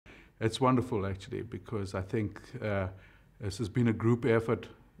It's wonderful, actually, because I think this has been a group effort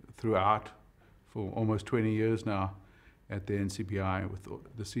throughout for almost 20 years now at the NCBI. With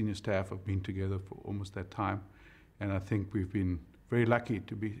the senior staff have been together for almost that time. And I think we've been very lucky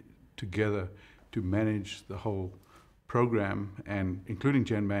to be together to manage the whole program, and including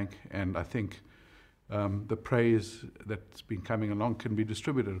Genbank. And I think the praise that's been coming along can be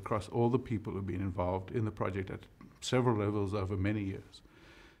distributed across all the people who've been involved in the project at several levels over many years.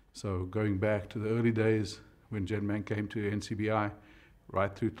 So going back to the early days when Genbank came to NCBI,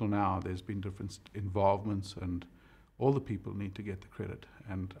 right through till now, there's been different involvements, and all the people need to get the credit.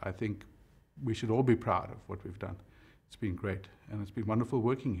 And I think we should all be proud of what we've done. It's been great, and it's been wonderful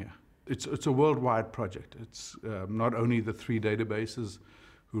working here. It's a worldwide project. It's not only the 3 databases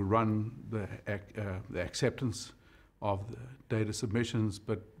who run the acceptance of the data submissions,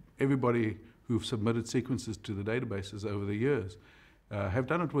 but everybody who've submitted sequences to the databases over the years have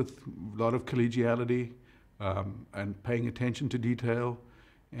done it with a lot of collegiality and paying attention to detail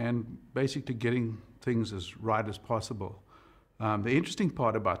and basically getting things as right as possible. The interesting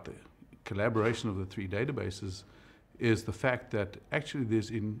part about the collaboration of the 3 databases is the fact that actually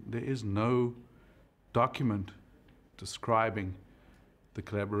there is no document describing the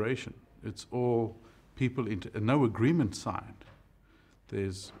collaboration. It's all people, no agreement signed.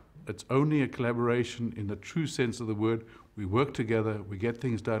 It's only a collaboration in the true sense of the word. We work together, we get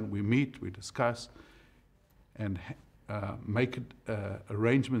things done, we meet, we discuss, and make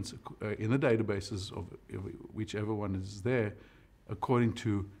arrangements in the databases of whichever one is there according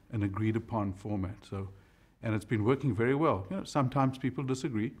to an agreed upon format. And it's been working very well. You know, sometimes people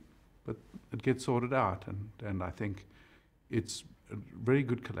disagree, but it gets sorted out, and I think it's a very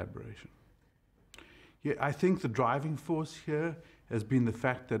good collaboration. Yeah, I think the driving force here has been the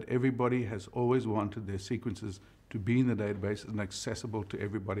fact that everybody has always wanted their sequences to be in the database and accessible to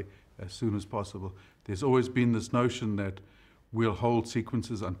everybody as soon as possible. There's always been this notion that we'll hold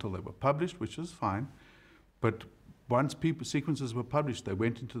sequences until they were published, which is fine, but once sequences were published, they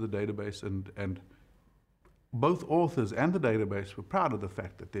went into the database, and both authors and the database were proud of the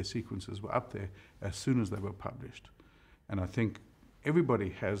fact that their sequences were up there as soon as they were published. And I think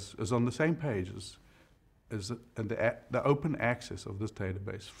everybody is on the same page as the open access of this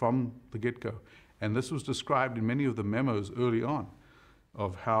database from the get-go. And this was described in many of the memos early on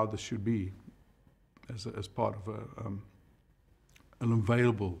of how this should be as part of an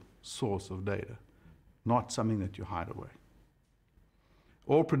available source of data, not something that you hide away.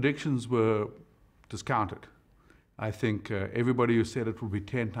 All predictions were discounted. I think everybody who said it will be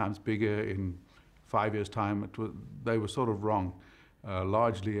 10 times bigger in 5 years' time, they were sort of wrong,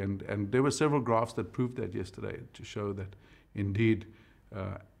 largely. And there were several graphs that proved that yesterday to show that indeed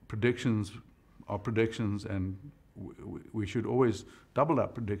predictions are predictions, and we should always double our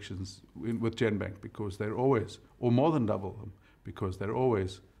predictions with Genbank, because they're always, or more than double them, because they're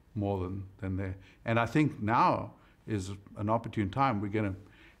always more than there. And I think now is an opportune time. We're going to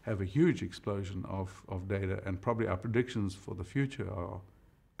have a huge explosion of data, and probably our predictions for the future are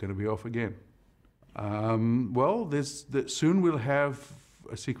going to be off again. Well, soon we'll have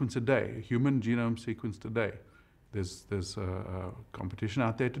a sequence a day, a human genome sequence a day. There's a competition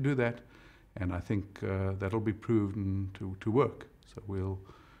out there to do that, and I think that'll be proven to work. So we'll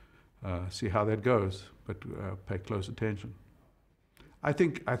see how that goes, but pay close attention. I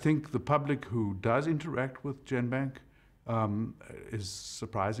think the public who does interact with Genbank is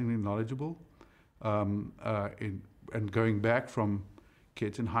surprisingly knowledgeable, and going back from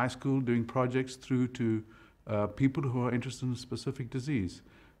kids in high school doing projects through to people who are interested in a specific disease.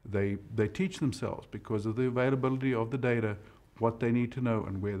 They teach themselves, because of the availability of the data, what they need to know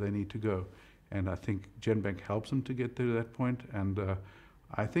and where they need to go. And I think Genbank helps them to get to that point. And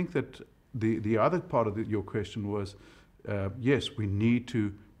I think that the other part of your question was, yes, we need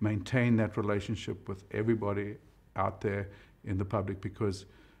to maintain that relationship with everybody out there in the public, because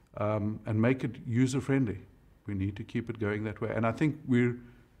and make it user-friendly. We need to keep it going that way, and I think we're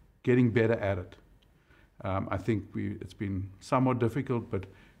getting better at it. I think it's been somewhat difficult, but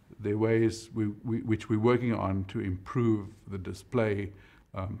there are ways which we're working on to improve the display,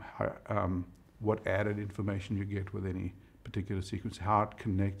 what added information you get with any particular sequence, how it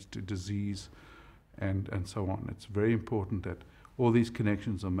connects to disease, and so on. It's very important that all these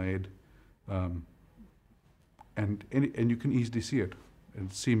connections are made, and you can easily see it.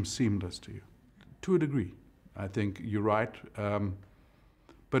 It seems seamless to you, to a degree. I think you're right,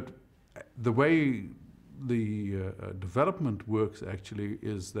 but the way the development works actually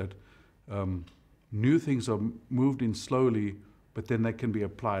is that new things are moved in slowly, but then they can be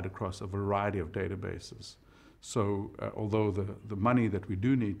applied across a variety of databases. So although the money that we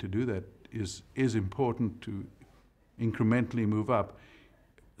do need to do that is important to incrementally move up,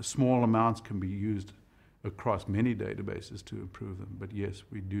 small amounts can be used across many databases to improve them. But yes,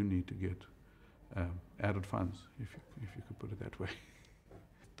 we do need to get added funds, if you could put it that way.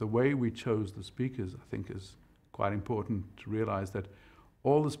 The way we chose the speakers, I think, is quite important to realize that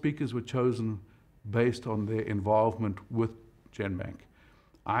all the speakers were chosen based on their involvement with Genbank,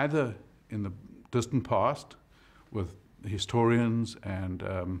 either in the distant past with historians and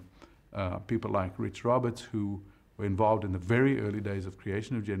people like Rich Roberts, who were involved in the very early days of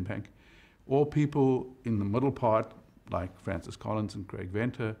creation of Genbank, or people in the middle part like Francis Collins and Craig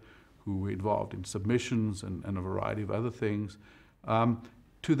Venter, who were involved in submissions and a variety of other things,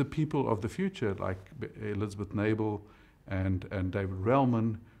 to the people of the future like Elizabeth Nabel and David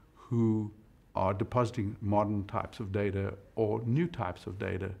Relman, who are depositing modern types of data or new types of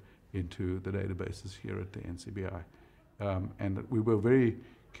data into the databases here at the NCBI. And we were very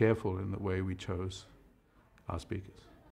careful in the way we chose our speakers.